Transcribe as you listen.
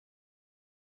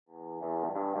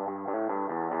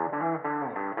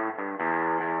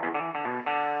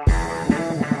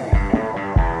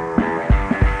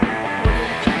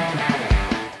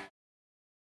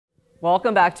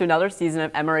Welcome back to another season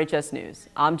of MRHS News.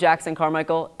 I'm Jackson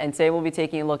Carmichael, and today we'll be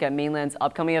taking a look at Mainland's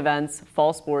upcoming events,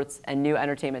 fall sports, and new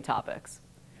entertainment topics.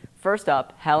 First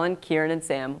up, Helen, Kieran, and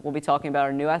Sam will be talking about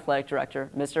our new athletic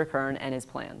director, Mr. Kern, and his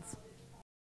plans.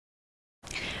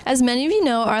 As many of you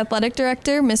know, our athletic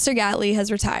director, Mr. Gatley,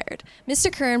 has retired.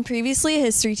 Mr. Kern, previously a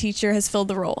history teacher, has filled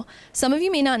the role. Some of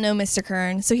you may not know Mr.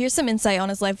 Kern, so here's some insight on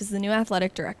his life as the new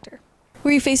athletic director.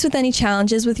 Were you faced with any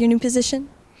challenges with your new position?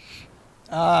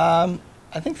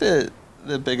 I think the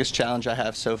biggest challenge I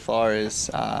have so far is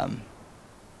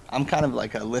I'm kind of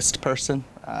like a list person.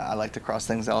 I like to cross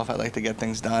things off. I like to get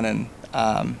things done, and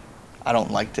I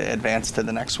don't like to advance to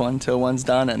the next one till one's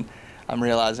done. And I'm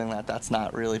realizing that that's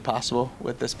not really possible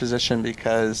with this position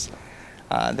because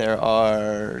there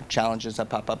are challenges that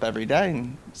pop up every day,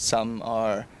 and some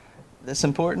are this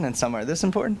important and some are this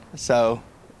important. So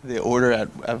the order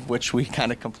of which we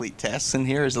kind of complete tasks in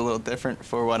here is a little different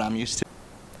for what I'm used to.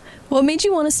 What made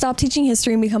you want to stop teaching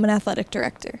history and become an athletic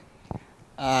director?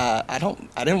 I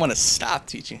didn't want to stop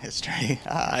teaching history.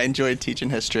 I enjoyed teaching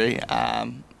history.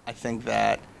 I think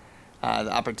that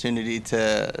the opportunity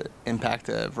to impact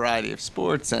a variety of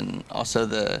sports and also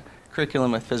the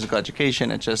curriculum with physical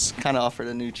education, it just kind of offered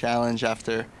a new challenge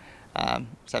after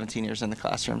 17 years in the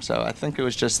classroom. So I think it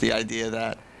was just the idea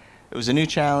that it was a new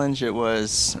challenge. It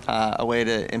was a way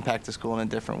to impact the school in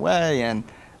a different way, and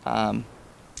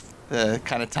the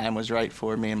kind of time was right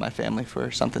for me and my family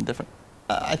for something different.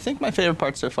 I think my favorite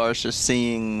part so far is just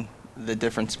seeing the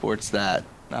different sports that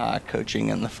coaching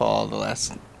in the fall the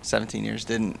last 17 years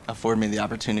didn't afford me the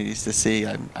opportunities to see.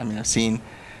 I mean, I've seen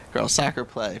girls soccer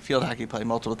play, field hockey play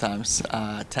multiple times,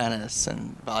 tennis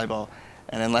and volleyball,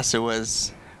 and unless it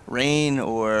was rain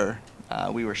or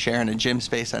we were sharing a gym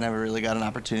space, I never really got an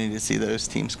opportunity to see those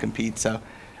teams compete. So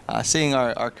seeing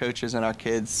our coaches and our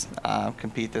kids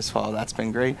compete this fall, that's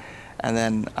been great. And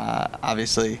then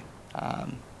obviously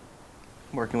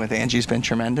working with Angie's been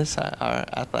tremendous, our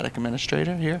athletic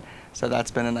administrator here. So that's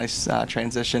been a nice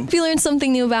transition. If you learned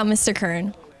something new about Mr.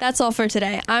 Kern, that's all for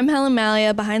today. I'm Helen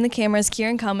Malia, behind the cameras,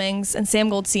 Kieran Cummings, and Sam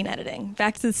Goldstein editing.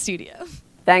 Back to the studio.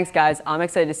 Thanks, guys. I'm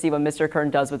excited to see what Mr.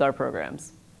 Kern does with our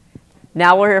programs.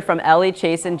 Now we'll hear from Ellie,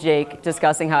 Chase, and Jake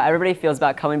discussing how everybody feels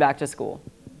about coming back to school.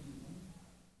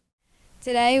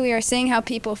 Today we are seeing how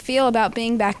people feel about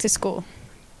being back to school.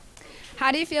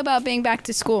 How do you feel about being back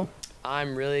to school?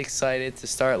 I'm really excited to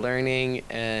start learning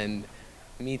and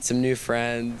meet some new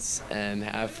friends and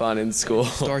have fun in school.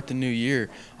 Start the new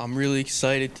year. I'm really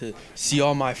excited to see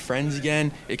all my friends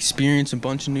again, experience a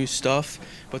bunch of new stuff.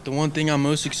 But the one thing I'm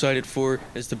most excited for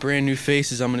is the brand new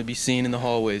faces I'm going to be seeing in the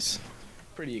hallways.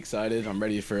 Pretty excited. I'm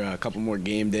ready for a couple more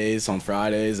game days on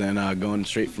Fridays and going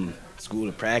straight from school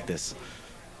to practice.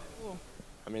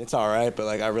 I mean, it's all right,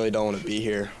 but I really don't want to be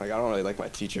here. I don't really like my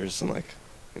teachers, and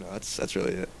that's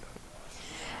really it.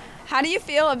 How do you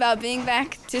feel about being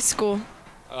back to school?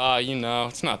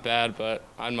 It's not bad, but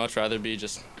I'd much rather be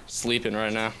just sleeping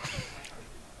right now.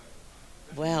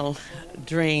 Well,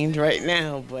 drained right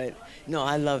now, but no,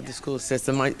 I love the school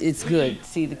system. It's good to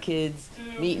see the kids,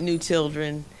 meet new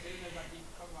children,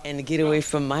 and to get away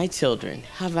from my children.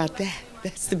 How about that?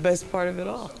 That's the best part of it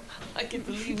all. I get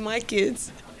to leave my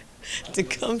kids to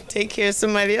come take care of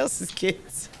somebody else's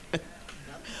kids.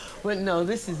 But no,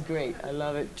 this is great. I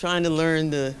love it. Trying to learn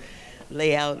the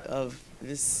layout of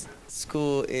this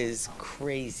school is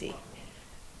crazy.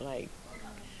 But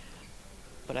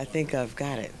I think I've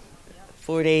got it.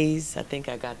 4 days, I think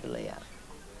I got the layout.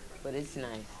 But it's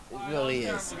nice. It really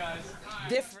is.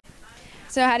 Different.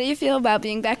 So how do you feel about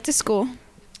being back to school?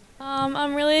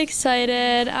 I'm really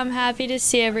excited. I'm happy to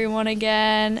see everyone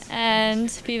again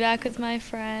and be back with my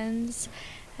friends.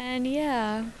 And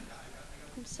yeah,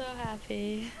 I'm so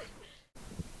happy.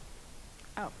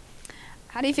 Oh.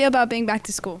 How do you feel about being back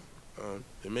to school?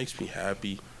 It makes me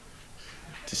happy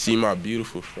to see my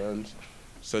beautiful friends,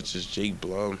 such as Jake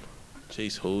Blum,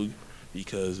 Chase Hogue,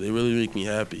 because they really make me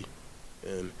happy.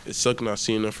 And it sucked not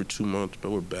seeing them for 2 months,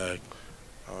 but we're back,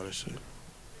 honestly.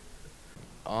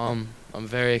 I'm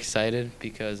very excited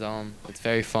because it's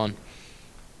very fun.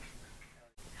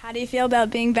 How do you feel about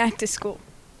being back to school?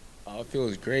 It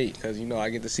feels great because, I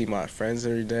get to see my friends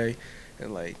every day.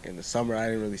 And, in the summer, I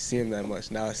didn't really see them that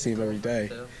much. Now I see them every day.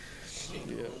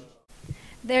 Yeah.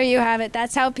 There you have it.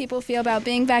 That's how people feel about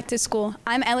being back to school.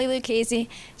 I'm Ellie Lucchese,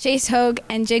 Chase Hogue,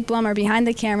 and Jake Blum are behind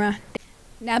the camera.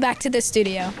 Now back to the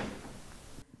studio.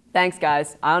 Thanks,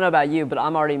 guys. I don't know about you, but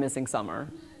I'm already missing summer.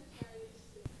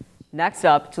 Next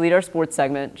up, to lead our sports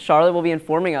segment, Charlotte will be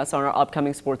informing us on our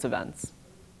upcoming sports events.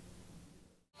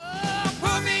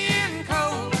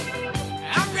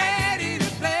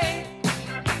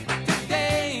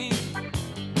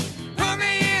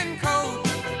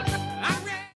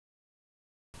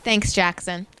 Thanks,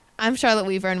 Jackson. I'm Charlotte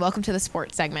Weaver, and welcome to the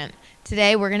sports segment.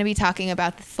 Today, we're going to be talking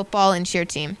about the football and cheer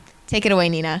team. Take it away,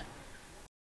 Nina.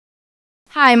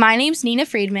 Hi, my name's Nina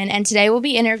Friedman, and today we'll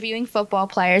be interviewing football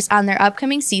players on their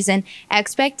upcoming season,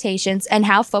 expectations, and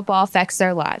how football affects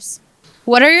their lives.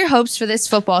 What are your hopes for this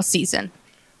football season?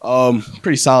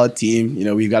 Pretty solid team. You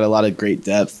know, we've got a lot of great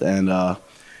depth, and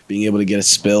being able to get a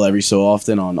spill every so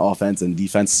often on offense and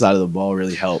defensive side of the ball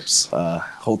really helps.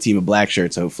 Whole team of black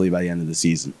shirts, hopefully, by the end of the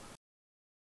season.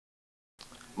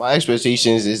 My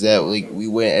expectations is that we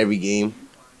win every game.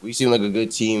 We seem like a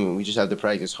good team, and we just have to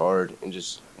practice hard and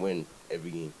just win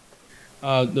every game.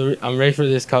 I'm ready for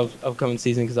this upcoming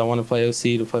season because I want to play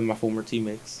OC to play my former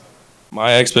teammates.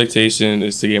 My expectation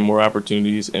is to get more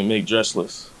opportunities and make dress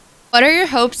lists. What are your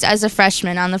hopes as a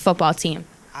freshman on the football team?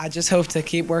 I just hope to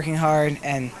keep working hard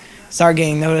and start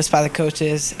getting noticed by the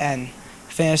coaches and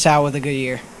finish out with a good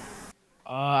year.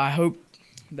 I hope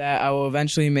that I will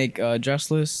eventually make dress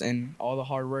lists and all the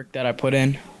hard work that I put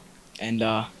in, and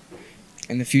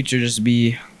in the future just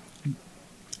be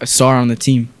a star on the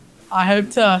team. I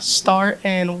hope to start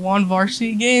in one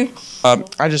varsity game.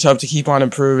 I just hope to keep on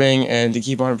improving and to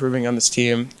keep on improving on this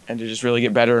team and to just really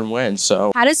get better and win.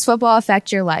 So, how does football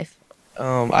affect your life?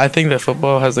 I think that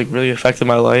football has really affected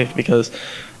my life because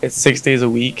it's 6 days a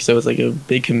week, so it's a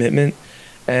big commitment,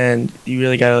 and you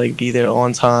really gotta be there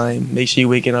on time. Make sure you're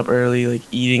waking up early,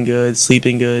 eating good,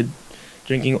 sleeping good,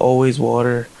 drinking always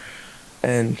water,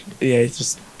 and yeah, it's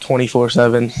just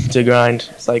 24/7 to grind.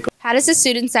 How does the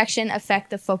student section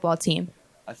affect the football team?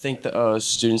 I think the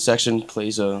student section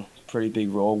plays a pretty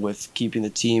big role with keeping the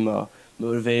team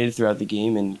motivated throughout the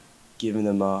game and giving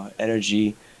them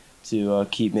energy to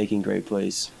keep making great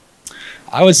plays.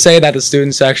 I would say that the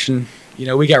student section,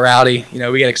 we get rowdy,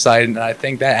 we get excited, and I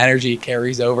think that energy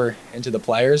carries over into the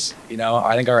players.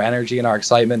 I think our energy and our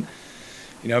excitement,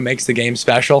 makes the game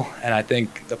special, and I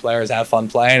think the players have fun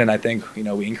playing, and I think,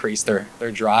 we increase their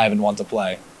drive and want to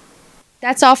play.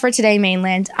 That's all for today,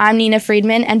 Mainland. I'm Nina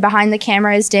Friedman, and behind the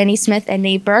camera is Danny Smith and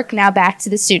Nate Burke. Now back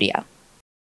to the studio.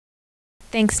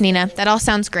 Thanks, Nina. That all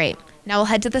sounds great. Now we'll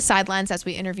head to the sidelines as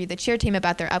we interview the cheer team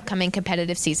about their upcoming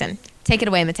competitive season. Take it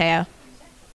away, Mateo.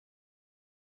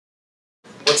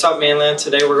 What's up, Mainland?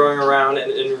 Today we're going around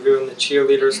and interviewing the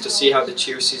cheerleaders to see how the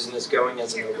cheer season is going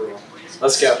as an overall.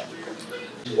 Let's go.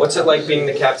 What's it like being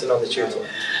the captain on the cheer team?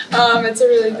 It's a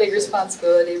really big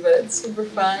responsibility, but it's super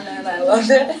fun and I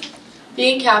love it.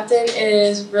 Being captain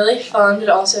is really fun, but it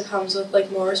also comes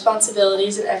with more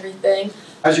responsibilities and everything.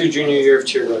 How's your junior year of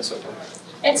cheer going so far?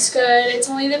 It's good. It's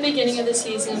only the beginning of the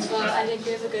season, but I think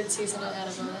we have a good season ahead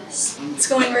of us. It's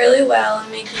going really well.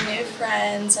 I'm making new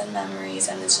friends and memories,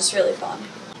 and it's just really fun.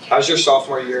 How's your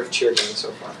sophomore year of cheer going so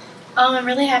far? I'm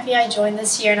really happy I joined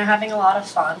this year, and I'm having a lot of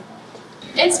fun.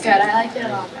 It's good. I like it a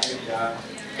lot.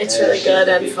 It's really good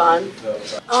and fun.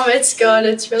 It's good.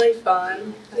 It's really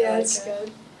fun. Yeah, it's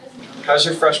good. How's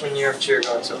your freshman year of cheer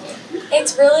going so far?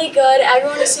 It's really good.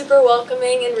 Everyone is super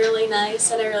welcoming and really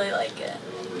nice, and I really like it.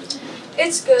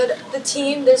 It's good. The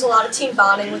team, there's a lot of team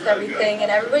bonding with everything,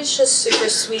 and everybody's just super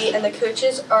sweet, and the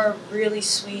coaches are really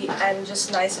sweet and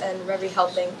just nice and very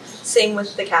helping. Same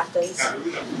with the captains.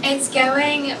 It's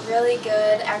going really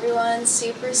good. Everyone's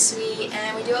super sweet,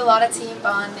 and we do a lot of team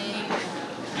bonding.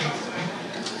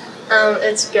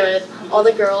 It's good. All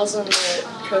the girls and the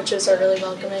coaches are really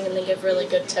welcoming, and they give really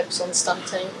good tips on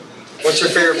stunting. What's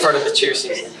your favorite part of the cheer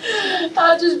season?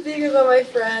 Just being with all my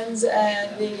friends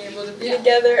and being able to be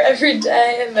together every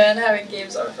day and then having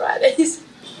games on Fridays.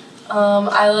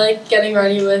 I like getting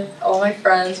ready with all my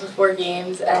friends before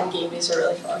games, and game days are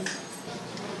really fun.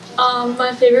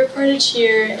 My favorite part of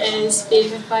cheer is being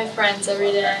with my friends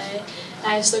every day.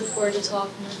 I just look forward to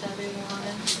talking with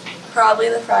everyone. Probably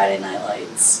the Friday night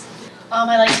lights. I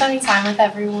like spending time with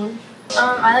everyone.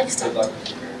 I like stuff.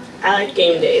 I like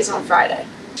game days on Friday.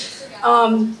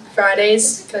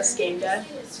 Fridays, because game day.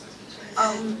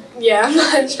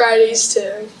 Mine's Fridays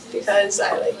too, because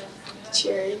I like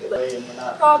cheering.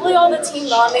 Probably all the team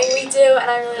bonding we do, and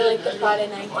I really like the Friday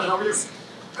night games.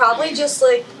 Probably just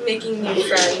making new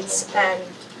friends, and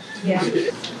yeah.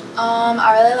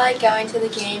 I really like going to the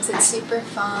games. It's super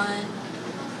fun.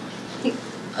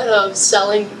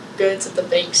 Selling goods at the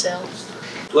bake sale.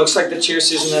 Looks like the cheer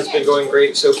season has been going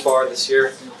great so far this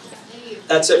year.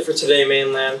 That's it for today,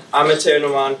 Mainland. I'm Mateo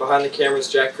Noman. Behind the camera is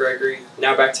Jack Gregory.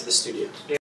 Now back to the studio.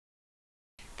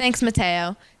 Thanks,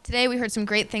 Mateo. Today we heard some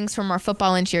great things from our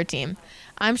football and cheer team.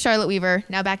 I'm Charlotte Weaver.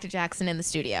 Now back to Jackson in the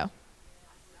studio.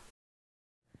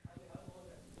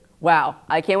 Wow,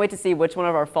 I can't wait to see which one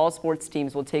of our fall sports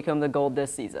teams will take home the gold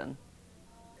this season.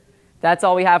 That's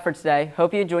all we have for today.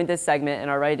 Hope you enjoyed this segment and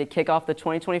are ready to kick off the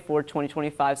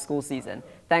 2024-2025 school season.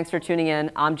 Thanks for tuning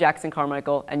in. I'm Jackson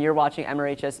Carmichael, and you're watching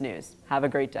MRHS News. Have a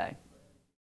great day.